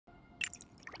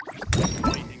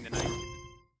Waiting the night.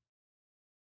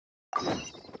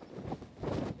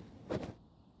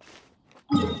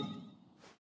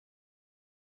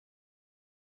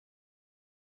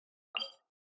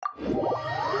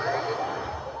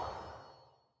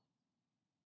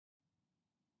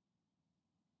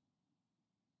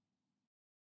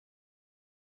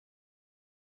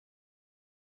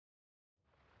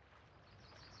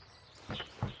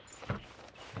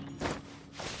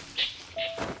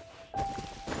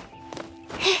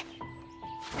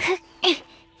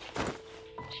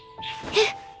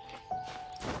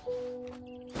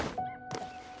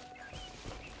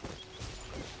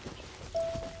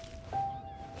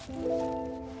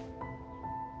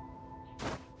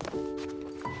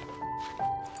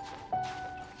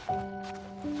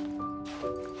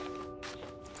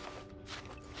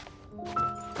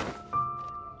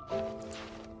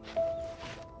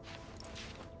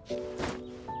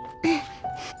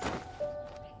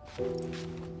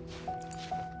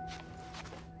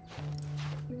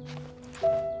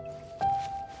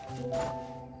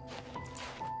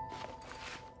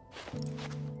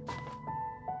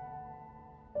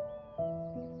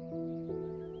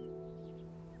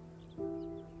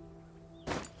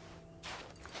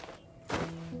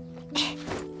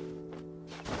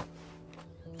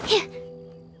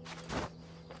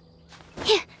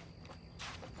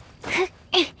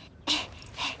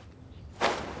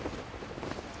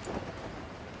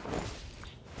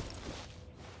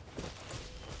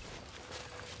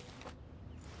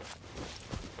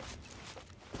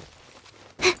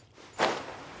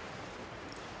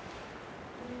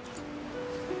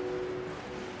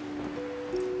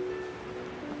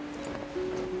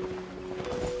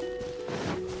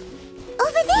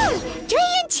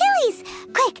 Chilies!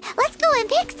 Quick, let's go and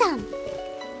pick some!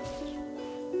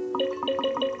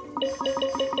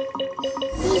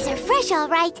 These are fresh, all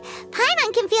right.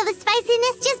 Paimon can feel the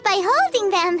spiciness just by holding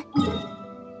them.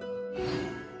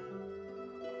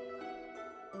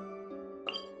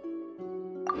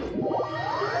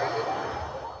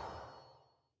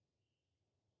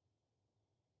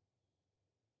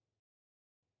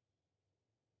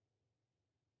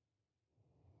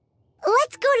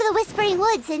 Let's go to the Whispering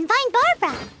Woods and find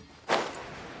Barbara.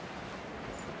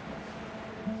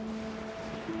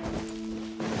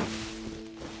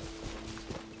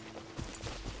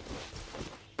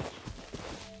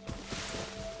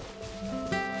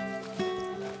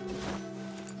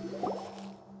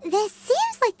 This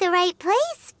seems like the right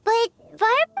place, but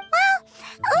well,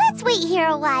 let's wait here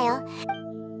a while.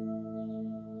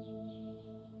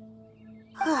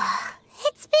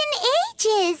 It's been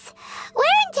ages. Where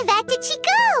in Teyvat did she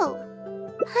go?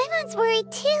 Paimon's worried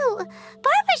too.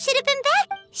 Barbara should have been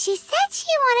back. She said she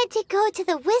wanted to go to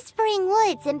the Whispering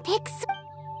Woods and pick some...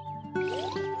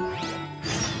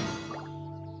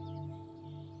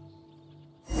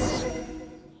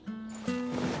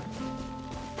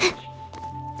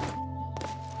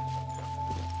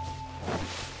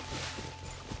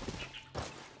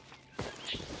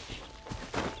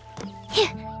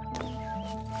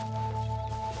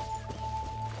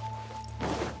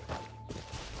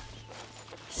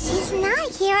 She's not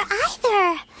here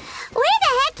either. Where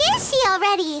the heck is she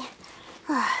already?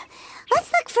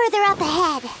 Let's look further up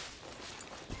ahead.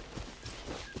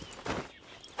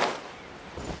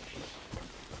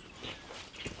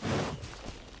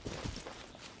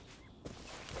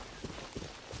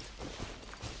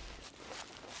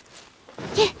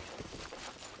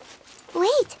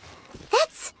 Wait,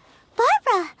 that's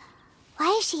Barbara.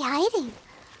 Why is she hiding?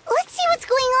 Let's see what's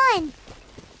going on.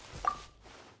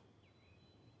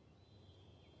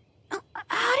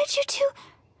 How did you two...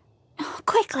 Oh,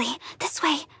 quickly, this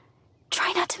way.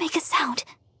 Try not to make a sound.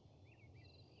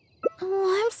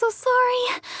 Oh, I'm so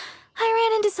sorry. I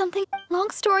ran into something. Long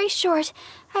story short,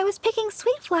 I was picking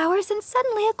sweet flowers and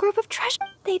suddenly a group of treasure...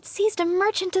 They'd seized a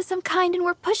merchant of some kind and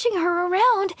were pushing her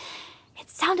around. It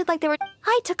sounded like they were...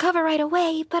 I took cover right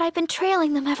away, but I've been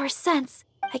trailing them ever since.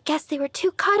 I guess they were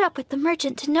too caught up with the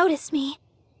merchant to notice me.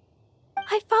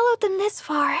 I followed them this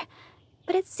far,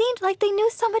 but it seemed like they knew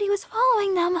somebody was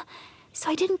following them, so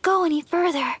I didn't go any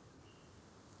further.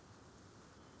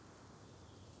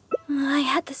 I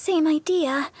had the same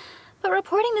idea, but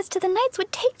reporting this to the Knights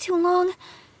would take too long.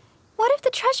 What if the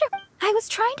treasure... I was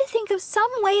trying to think of some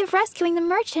way of rescuing the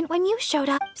merchant when you showed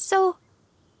up, so...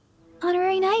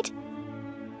 Honorary Knight,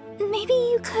 maybe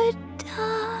you could,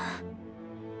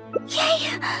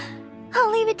 Yay!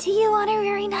 I'll leave it to you,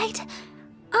 Honorary Knight.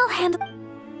 I'll handle...